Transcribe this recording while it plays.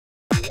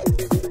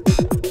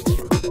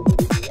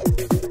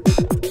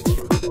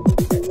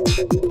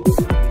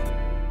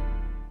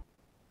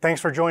Thanks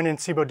for joining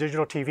Cboe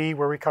Digital TV,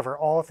 where we cover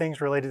all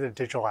things related to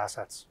digital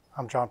assets.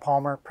 I'm John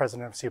Palmer,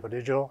 president of Cboe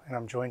Digital, and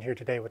I'm joined here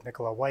today with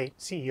Nicola White,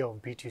 CEO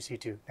of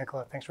B2C2.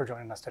 Nicola, thanks for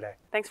joining us today.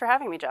 Thanks for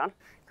having me, John.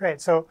 Great.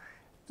 So,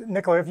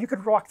 Nicola, if you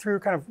could walk through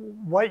kind of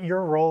what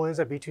your role is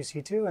at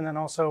B2C2, and then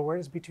also where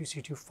does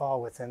B2C2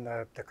 fall within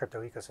the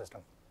crypto ecosystem?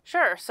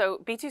 Sure. So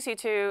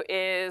B2C2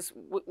 is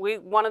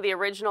one of the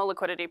original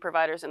liquidity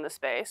providers in the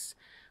space.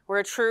 We're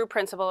a true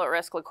principal at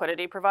risk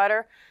liquidity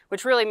provider,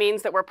 which really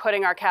means that we're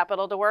putting our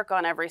capital to work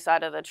on every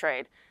side of the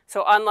trade.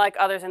 So unlike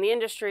others in the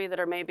industry that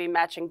are maybe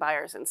matching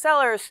buyers and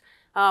sellers,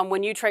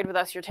 when you trade with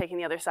us, you're taking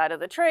the other side of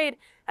the trade,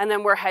 and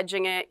then we're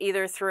hedging it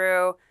either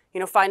through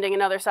finding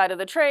another side of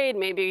the trade.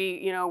 Maybe,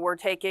 we're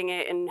taking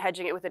it and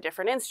hedging it with a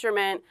different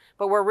instrument,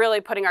 but we're really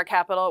putting our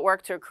capital at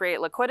work to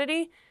create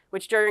liquidity,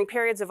 which during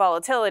periods of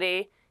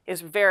volatility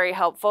is very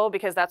helpful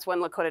because that's when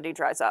liquidity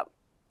dries up.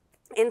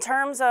 In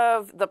terms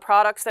of the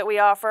products that we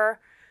offer,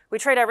 we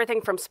trade everything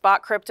from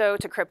spot crypto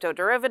to crypto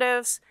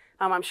derivatives.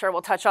 I'm sure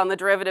we'll touch on the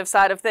derivative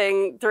side of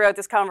things throughout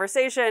this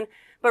conversation,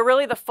 but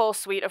really the full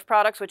suite of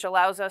products, which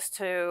allows us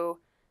to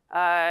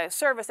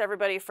service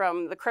everybody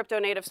from the crypto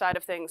native side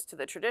of things to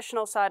the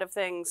traditional side of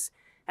things.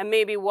 And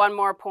maybe one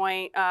more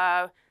point,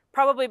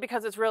 probably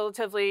because it's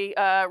relatively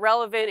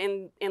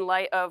relevant in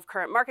light of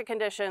current market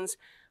conditions,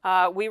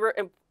 we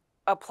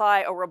apply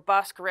a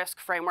robust risk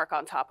framework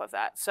on top of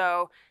that.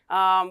 So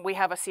we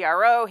have a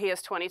CRO, he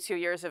has 22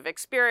 years of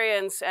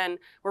experience, and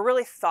we're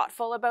really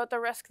thoughtful about the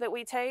risk that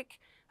we take.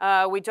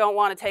 We don't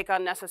want to take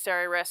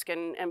unnecessary risk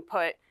and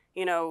put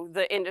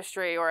the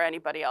industry or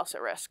anybody else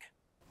at risk.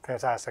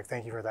 Fantastic,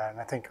 thank you for that. And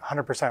I think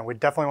 100%, we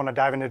definitely want to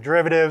dive into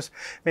derivatives,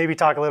 maybe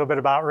talk a little bit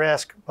about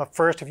risk. But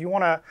first, if you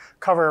want to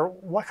cover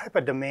what type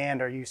of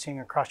demand are you seeing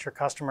across your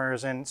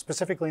customers and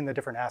specifically in the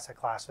different asset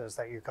classes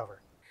that you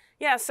cover?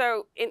 Yeah,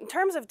 so in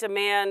terms of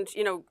demand,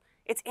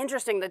 it's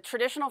interesting. The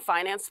traditional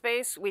finance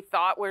space, we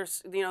thought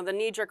was, the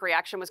knee-jerk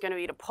reaction was going to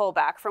be to pull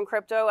back from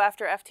crypto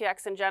after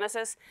FTX and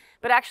Genesis,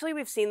 but actually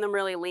we've seen them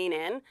really lean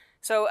in.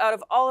 So out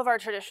of all of our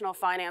traditional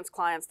finance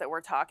clients that we're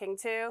talking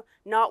to,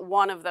 not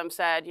one of them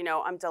said,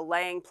 I'm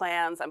delaying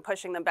plans, I'm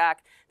pushing them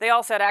back. They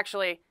all said,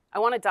 actually, I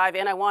want to dive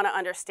in, I want to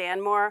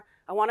understand more,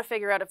 I want to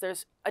figure out if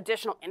there's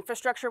additional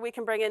infrastructure we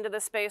can bring into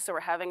this space. So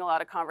we're having a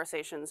lot of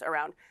conversations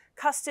around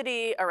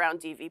custody, around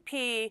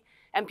DVP,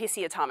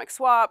 MPC atomic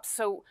swaps.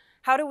 So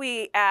how do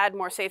we add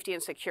more safety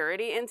and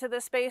security into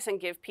this space and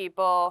give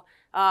people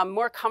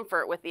more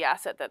comfort with the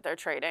asset that they're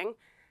trading?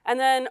 And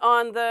then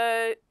on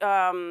the,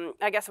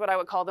 I guess what I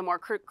would call the more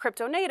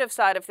crypto native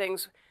side of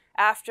things,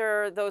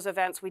 after those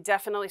events, we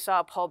definitely saw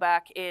a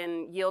pullback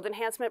in yield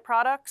enhancement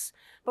products,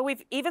 but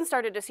we've even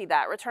started to see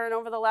that return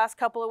over the last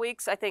couple of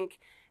weeks. I think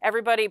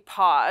everybody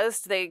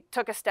paused, they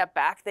took a step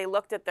back, they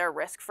looked at their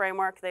risk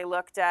framework, they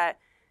looked at,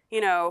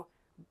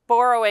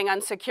 borrowing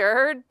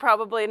unsecured,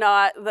 probably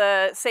not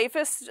the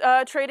safest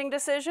trading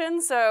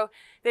decision. So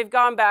they've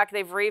gone back,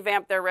 they've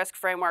revamped their risk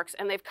frameworks,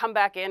 and they've come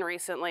back in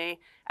recently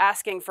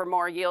asking for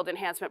more yield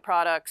enhancement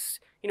products,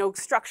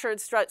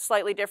 structured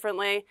slightly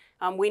differently.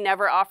 We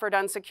never offered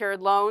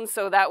unsecured loans,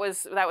 so that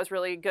was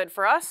really good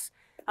for us.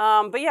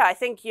 But yeah, I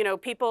think,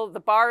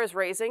 the bar is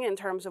raising in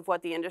terms of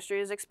what the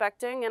industry is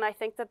expecting, and I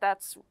think that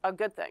that's a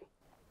good thing.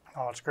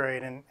 Oh, it's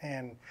great.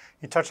 And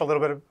you touched a little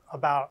bit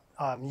about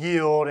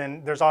yield,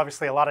 and there's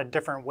obviously a lot of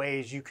different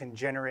ways you can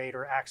generate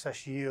or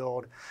access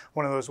yield.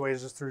 One of those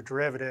ways is through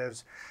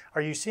derivatives.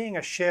 Are you seeing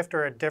a shift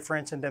or a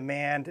difference in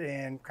demand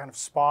in kind of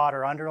spot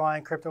or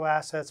underlying crypto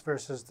assets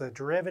versus the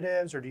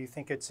derivatives, or do you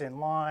think it's in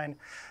line?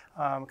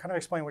 Kind of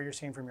explain what you're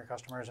seeing from your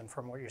customers and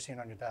from what you're seeing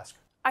on your desk.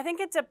 I think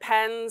it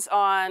depends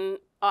on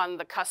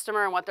the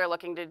customer and what they're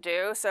looking to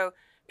do. So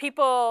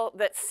people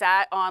that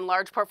sat on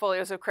large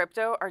portfolios of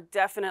crypto are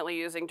definitely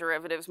using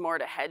derivatives more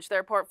to hedge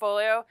their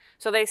portfolio.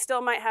 So they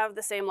still might have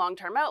the same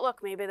long-term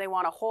outlook. Maybe they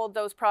want to hold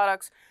those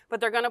products, but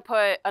they're going to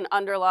put an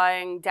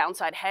underlying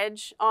downside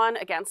hedge on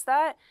against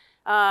that.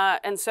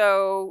 And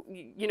so,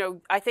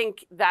 I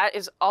think that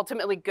is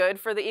ultimately good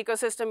for the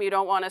ecosystem. You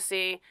don't want to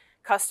see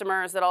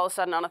customers that all of a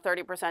sudden on a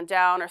 30%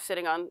 down are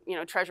sitting on,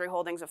 treasury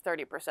holdings of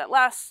 30%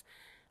 less.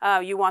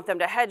 You want them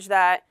to hedge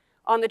that.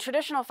 On the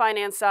traditional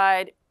finance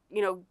side,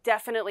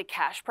 definitely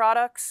cash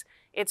products.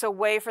 It's a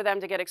way for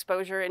them to get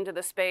exposure into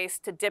the space,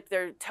 to dip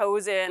their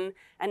toes in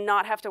and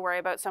not have to worry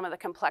about some of the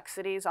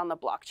complexities on the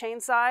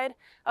blockchain side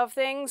of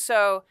things.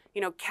 So,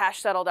 cash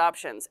settled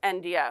options,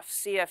 NDF,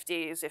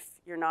 CFDs, if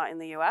you're not in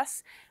the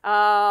US.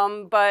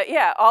 But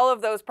yeah, all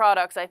of those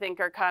products I think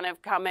are kind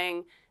of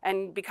coming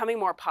and becoming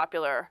more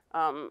popular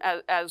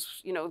as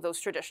those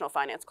traditional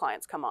finance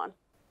clients come on.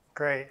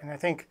 Great, and I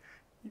think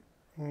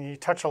you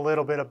touch a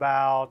little bit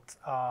about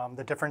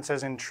the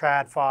differences in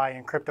TradFi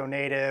and crypto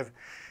native,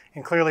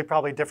 and clearly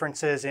probably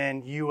differences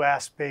in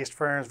US-based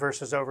firms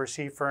versus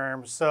overseas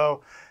firms.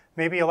 So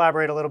maybe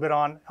elaborate a little bit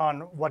on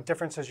what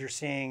differences you're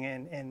seeing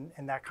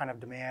in that kind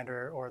of demand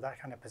or that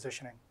kind of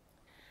positioning.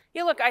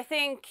 Yeah, look, I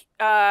think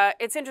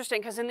it's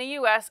interesting because in the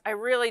US, I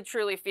really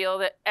truly feel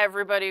that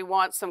everybody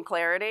wants some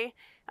clarity.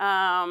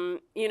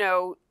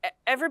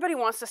 Everybody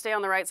wants to stay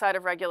on the right side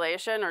of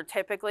regulation, or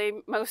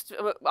typically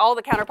all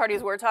the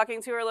counterparties we're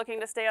talking to are looking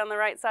to stay on the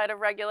right side of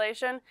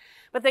regulation,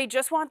 but they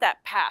just want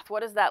that path.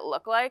 What does that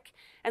look like?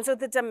 And so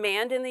the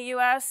demand in the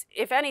US,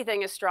 if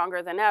anything, is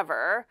stronger than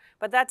ever,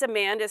 but that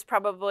demand is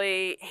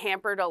probably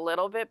hampered a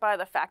little bit by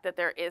the fact that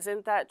there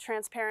isn't that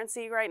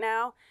transparency right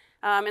now.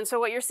 And so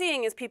what you're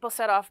seeing is people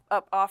set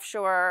up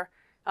offshore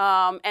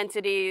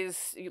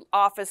entities,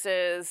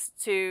 offices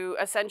to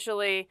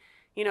essentially,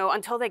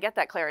 until they get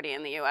that clarity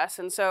in the US.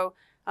 And so,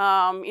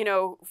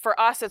 for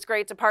us, it's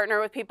great to partner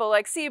with people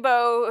like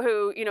Cboe,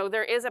 who,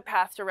 there is a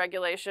path to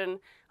regulation.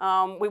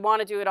 We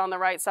want to do it on the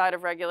right side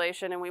of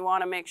regulation, and we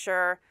want to make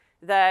sure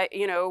that,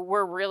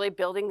 we're really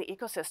building the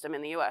ecosystem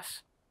in the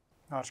US.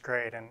 That's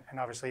great. And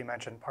obviously you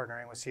mentioned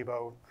partnering with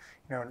Cboe.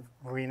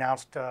 We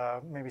announced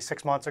maybe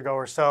 6 months ago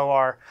or so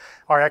our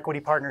equity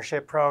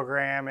partnership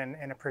program,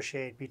 and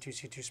appreciate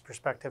B2C2's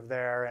perspective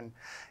there.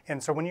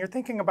 And so when you're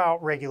thinking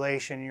about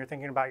regulation, you're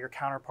thinking about your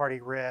counterparty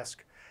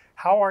risk,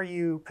 how are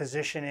you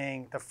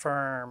positioning the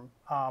firm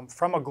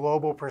from a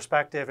global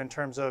perspective in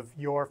terms of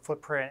your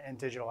footprint and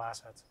digital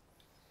assets?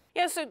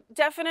 Yeah, so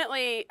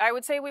definitely, I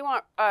would say we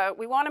want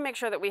to make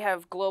sure that we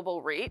have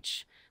global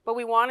reach, but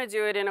we want to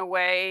do it in a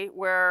way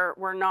where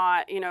we're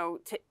not,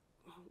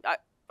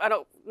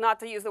 not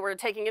to use the word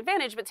taking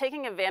advantage, but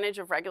taking advantage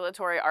of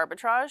regulatory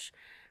arbitrage,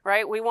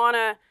 right? We want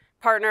to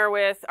partner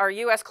with our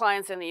U.S.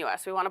 clients in the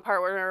U.S. We want to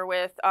partner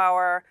with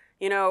our,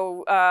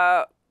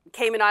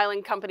 Cayman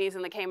Island companies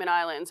in the Cayman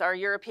Islands, our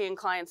European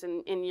clients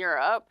in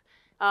Europe,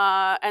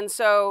 and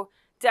so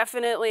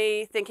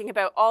definitely thinking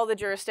about all the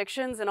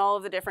jurisdictions and all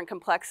of the different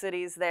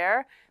complexities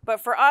there.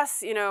 But for us,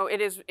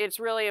 it's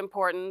really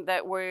important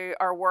that we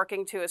are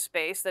working to a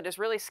space that is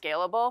really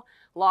scalable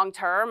long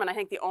term. And I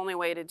think the only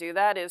way to do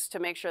that is to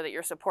make sure that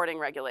you're supporting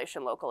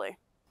regulation locally.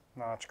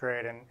 No, that's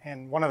great.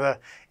 And one of the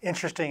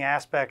interesting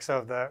aspects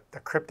of the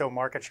crypto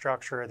market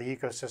structure, the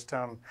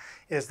ecosystem,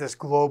 is this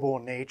global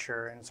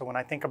nature. And so when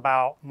I think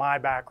about my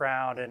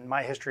background and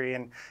my history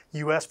in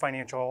U.S.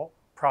 financial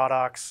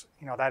products,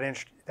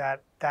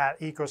 that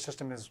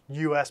ecosystem is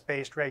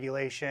US-based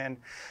regulation.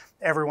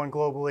 Everyone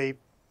globally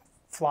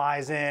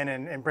flies in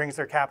and brings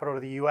their capital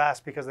to the US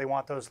because they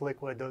want those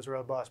liquid, those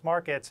robust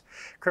markets.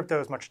 Crypto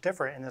is much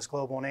different in this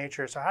global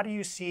nature. So how do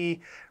you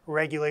see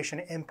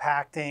regulation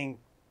impacting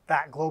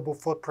that global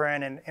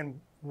footprint, and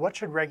what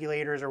should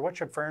regulators or what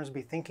should firms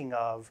be thinking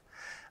of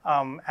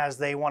as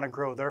they want to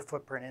grow their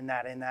footprint in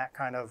that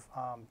kind of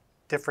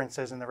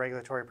differences in the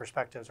regulatory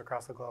perspectives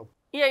across the globe?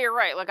 Yeah, you're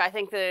right. Look, I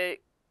think the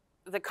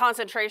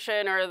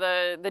concentration or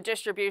the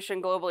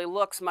distribution globally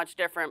looks much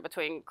different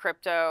between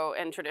crypto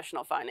and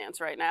traditional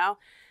finance right now.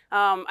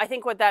 I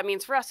think what that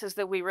means for us is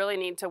that we really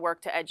need to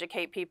work to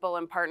educate people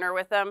and partner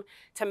with them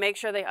to make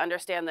sure they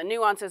understand the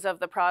nuances of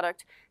the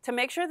product, to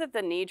make sure that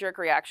the knee-jerk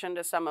reaction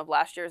to some of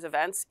last year's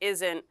events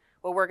isn't,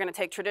 well, we're going to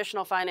take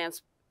traditional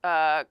finance,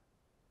 thoughts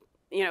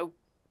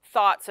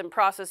and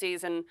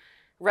processes and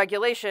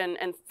regulation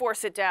and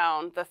force it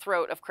down the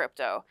throat of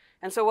crypto.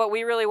 And so what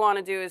we really want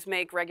to do is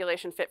make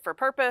regulation fit for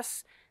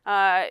purpose,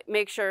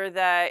 make sure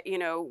that,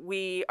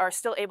 we are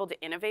still able to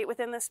innovate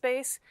within this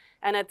space.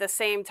 And at the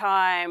same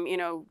time,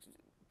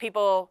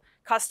 people,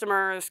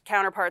 customers,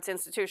 counterparts,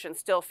 institutions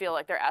still feel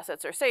like their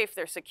assets are safe,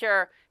 they're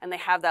secure, and they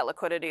have that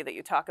liquidity that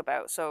you talk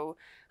about so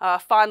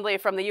fondly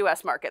from the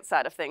US market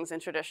side of things in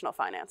traditional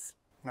finance.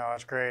 No,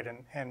 that's great.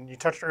 And you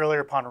touched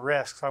earlier upon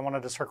risk, so I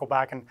wanted to circle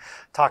back and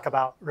talk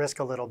about risk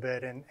a little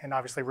bit. And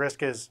obviously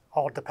risk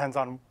depends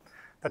on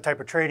the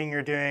type of trading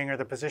you're doing or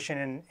the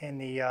position in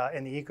the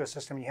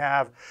ecosystem you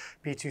have.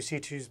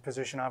 B2C2's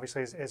position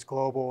obviously is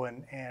global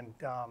and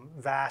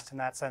vast in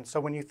that sense. So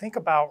when you think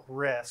about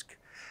risk,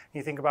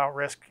 you think about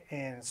risk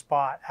in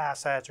spot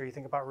assets, or you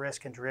think about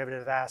risk in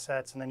derivative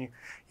assets, and then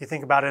you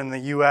think about it in the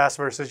U.S.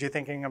 versus you're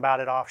thinking about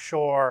it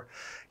offshore.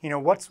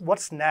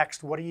 What's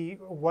next? What are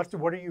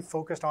you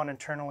focused on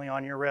internally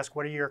on your risk?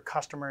 What are your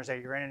customers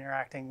that you're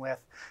interacting with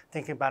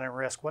thinking about in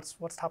risk?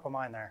 What's top of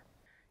mind there?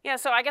 Yeah,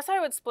 so I guess I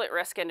would split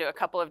risk into a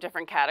couple of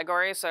different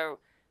categories. So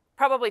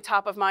probably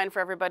top of mind for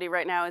everybody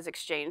right now is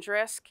exchange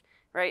risk.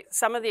 Right,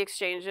 some of the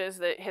exchanges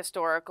that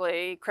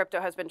historically crypto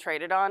has been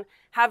traded on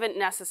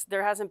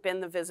there hasn't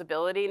been the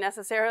visibility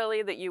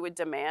necessarily that you would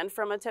demand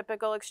from a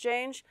typical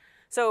exchange.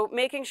 So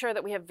making sure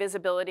that we have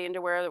visibility into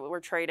where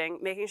we're trading,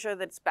 making sure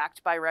that it's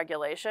backed by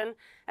regulation,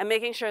 and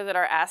making sure that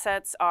our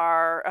assets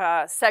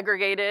are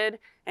segregated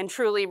and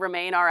truly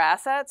remain our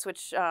assets,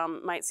 which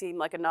might seem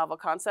like a novel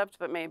concept,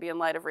 but maybe in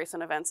light of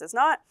recent events is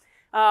not.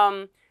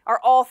 Are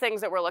all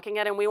things that we're looking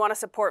at, and we want to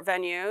support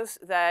venues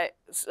that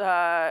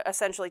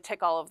essentially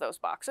tick all of those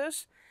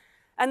boxes.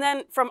 And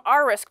then from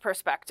our risk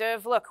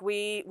perspective, look,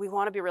 we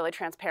want to be really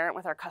transparent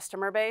with our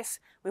customer base.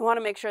 We want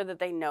to make sure that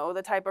they know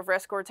the type of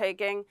risk we're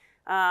taking.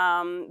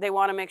 They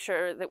want to make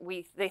sure that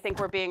they think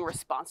we're being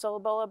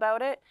responsible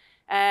about it.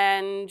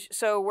 And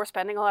so we're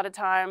spending a lot of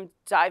time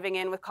diving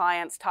in with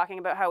clients, talking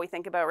about how we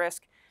think about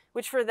risk,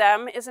 which for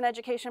them is an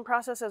education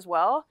process as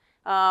well.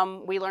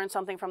 We learn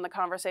something from the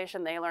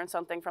conversation. They learn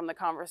something from the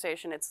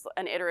conversation. It's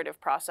an iterative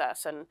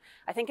process. And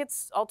I think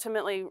it's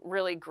ultimately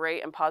really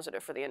great and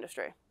positive for the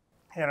industry.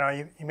 You know,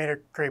 you made a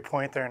great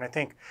point there, and I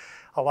think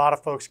a lot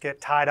of folks get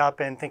tied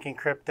up in thinking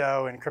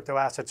crypto and crypto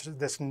assets is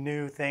this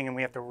new thing, and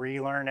we have to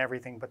relearn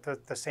everything. But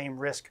the same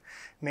risk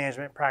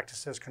management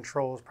practices,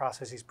 controls,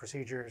 processes,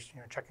 procedures,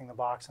 you know, checking the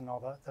box, and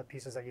all the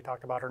pieces that you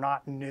talked about are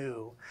not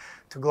new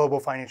to global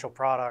financial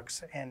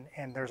products. And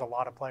there's a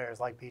lot of players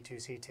like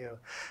B2C2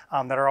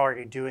 that are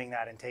already doing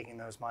that and taking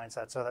those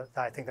mindsets. So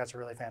I think that's a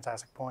really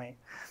fantastic point.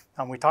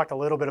 We talked a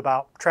little bit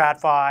about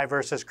TradFi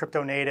versus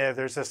crypto native.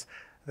 There's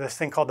this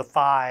thing called the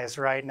FIs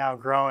right now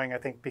growing, I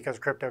think because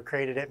crypto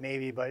created it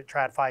maybe, but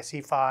TradFi,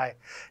 CeFi,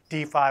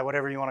 DeFi,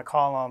 whatever you want to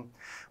call them.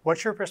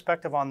 What's your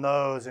perspective on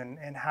those, and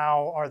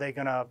how are they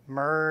going to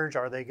merge?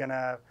 Are they going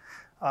to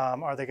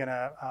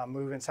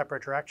move in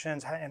separate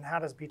directions? And how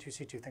does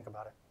B2C2 think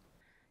about it?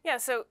 Yeah,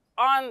 so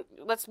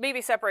let's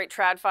maybe separate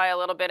TradFi a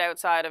little bit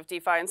outside of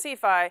DeFi and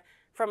CeFi.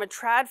 From a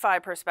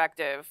TradFi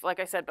perspective, like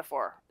I said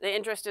before, the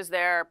interest is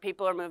there.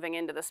 People are moving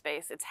into the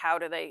space. It's how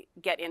do they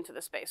get into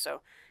the space? So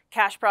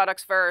cash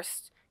products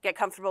first, get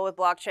comfortable with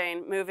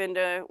blockchain, move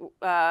into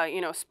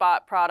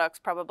spot products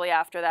probably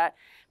after that.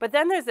 But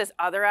then there's this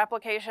other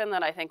application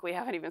that I think we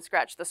haven't even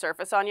scratched the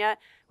surface on yet,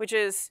 which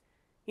is,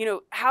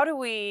 how do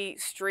we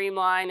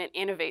streamline and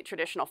innovate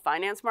traditional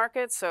finance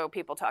markets? So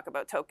people talk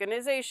about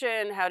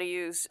tokenization, how to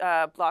use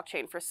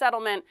blockchain for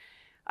settlement.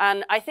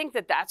 And I think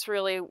that that's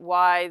really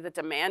why the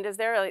demand is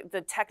there. Like, the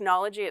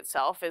technology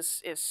itself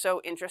is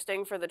so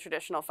interesting for the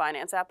traditional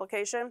finance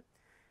application.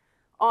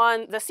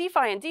 On the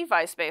CeFi and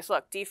DeFi space,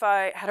 look,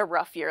 DeFi had a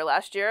rough year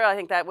last year. I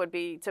think that would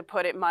be, to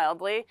put it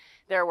mildly.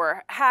 There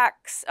were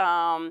hacks.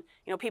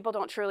 People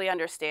don't truly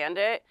understand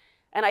it.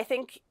 And I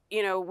think,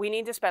 we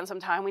need to spend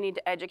some time. We need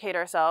to educate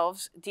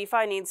ourselves.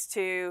 DeFi needs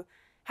to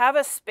have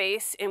a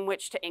space in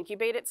which to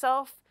incubate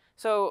itself.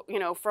 So,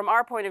 from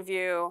our point of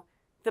view,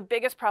 the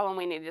biggest problem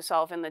we need to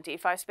solve in the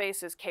DeFi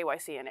space is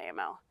KYC and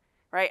AML,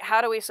 right?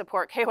 How do we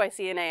support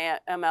KYC and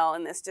AML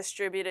in this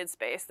distributed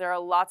space? There are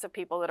lots of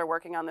people that are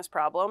working on this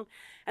problem.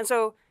 And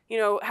so,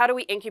 how do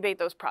we incubate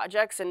those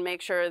projects and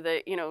make sure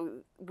that,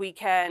 we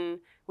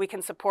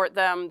can support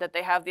them, that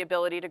they have the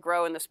ability to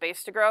grow and the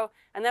space to grow?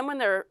 And then when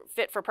they're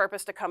fit for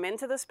purpose to come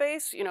into the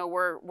space,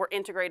 we're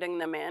integrating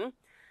them in.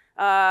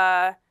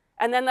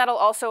 And then that'll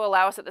also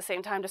allow us at the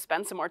same time to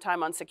spend some more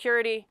time on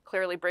security.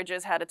 Clearly,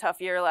 Bridges had a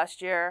tough year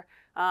last year.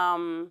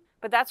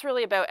 But that's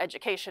really about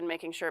education,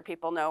 making sure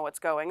people know what's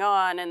going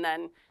on, and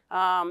then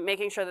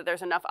making sure that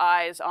there's enough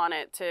eyes on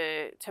it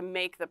to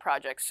make the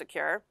project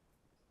secure.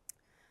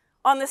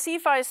 On the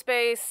CeFi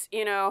space,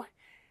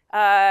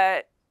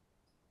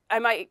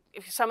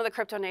 some of the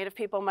crypto native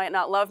people might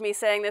not love me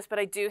saying this, but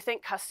I do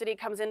think custody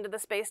comes into the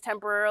space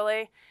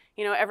temporarily.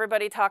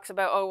 Everybody talks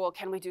about, oh, well,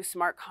 can we do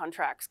smart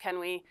contracts? Can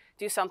we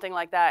do something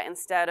like that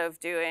instead of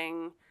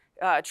doing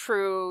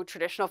true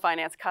traditional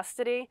finance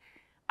custody?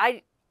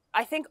 I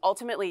think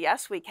ultimately,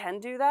 yes, we can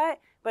do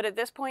that. But at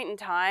this point in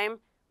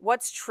time,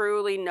 what's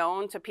truly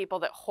known to people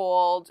that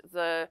hold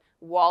the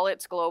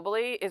wallets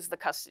globally is the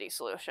custody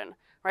solution,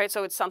 right?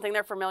 So it's something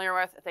they're familiar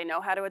with. They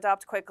know how to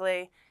adopt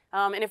quickly.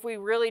 And if we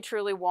really,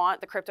 truly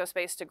want the crypto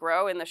space to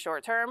grow in the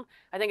short term,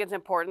 I think it's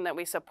important that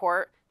we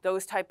support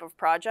those type of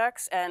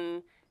projects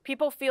and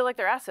people feel like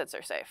their assets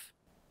are safe.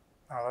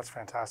 Oh, that's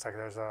fantastic.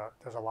 There's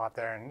a lot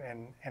there.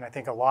 And I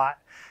think a lot.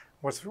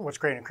 What's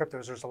great in crypto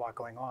is there's a lot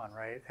going on,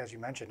 right? As you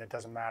mentioned, it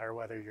doesn't matter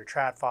whether you're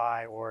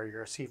TradFi or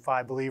you're a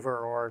CeFi believer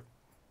or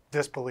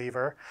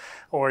disbeliever,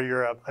 or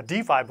you're a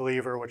DeFi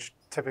believer, which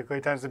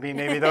typically tends to be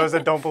maybe those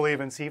that don't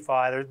believe in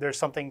CeFi. There's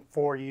something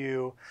for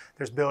you.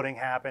 There's building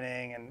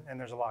happening, and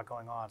there's a lot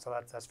going on. So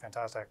that's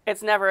fantastic.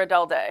 It's never a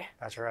dull day.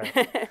 That's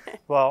right.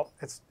 Well,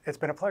 it's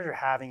been a pleasure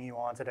having you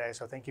on today.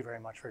 So thank you very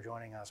much for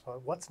joining us.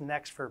 But what's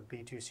next for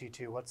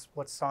B2C2?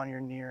 What's on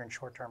your near and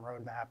short-term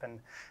roadmap,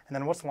 and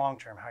then what's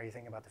long-term? How are you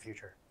thinking about the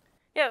future?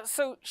 Yeah,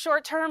 so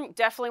short term,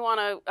 definitely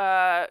want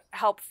to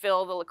help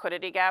fill the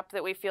liquidity gap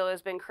that we feel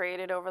has been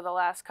created over the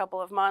last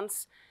couple of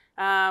months.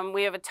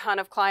 We have a ton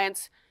of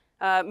clients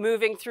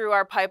moving through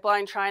our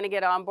pipeline trying to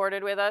get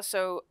onboarded with us.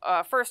 So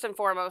first and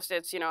foremost,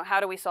 it's, how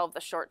do we solve the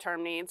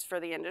short-term needs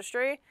for the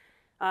industry?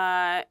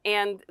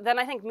 And then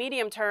I think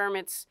medium term,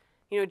 it's,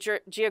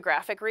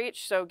 geographic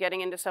reach. So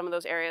getting into some of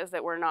those areas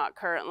that we're not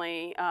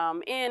currently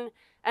in,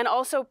 and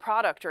also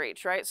product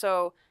reach, right?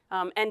 So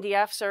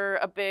NDFs are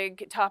a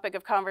big topic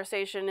of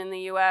conversation in the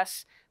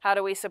US. How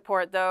do we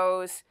support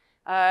those?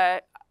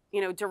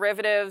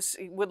 Derivatives,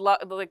 would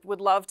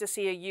love to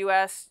see a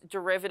US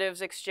derivatives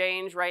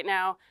exchange. Right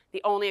now,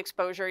 the only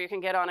exposure you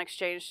can get on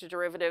exchange to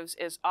derivatives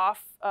is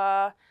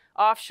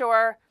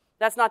offshore.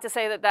 That's not to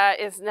say that that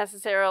is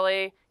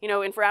necessarily,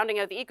 in rounding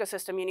out the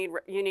ecosystem,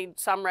 you need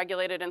some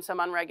regulated and some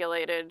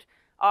unregulated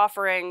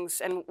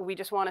offerings, and we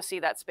just want to see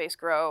that space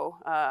grow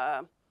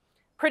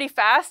pretty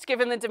fast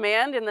given the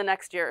demand in the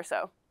next year or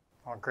so.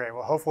 Well, great.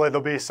 Well, hopefully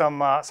there'll be some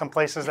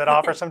places that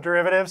offer some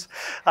derivatives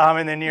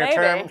in the near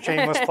term.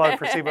 Shameless plug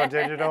for Cboe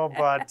Digital,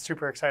 but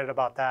super excited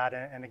about that.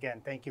 And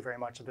again, thank you very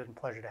much. It's been a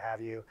pleasure to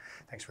have you.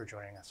 Thanks for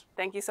joining us.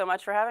 Thank you so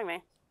much for having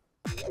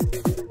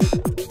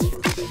me.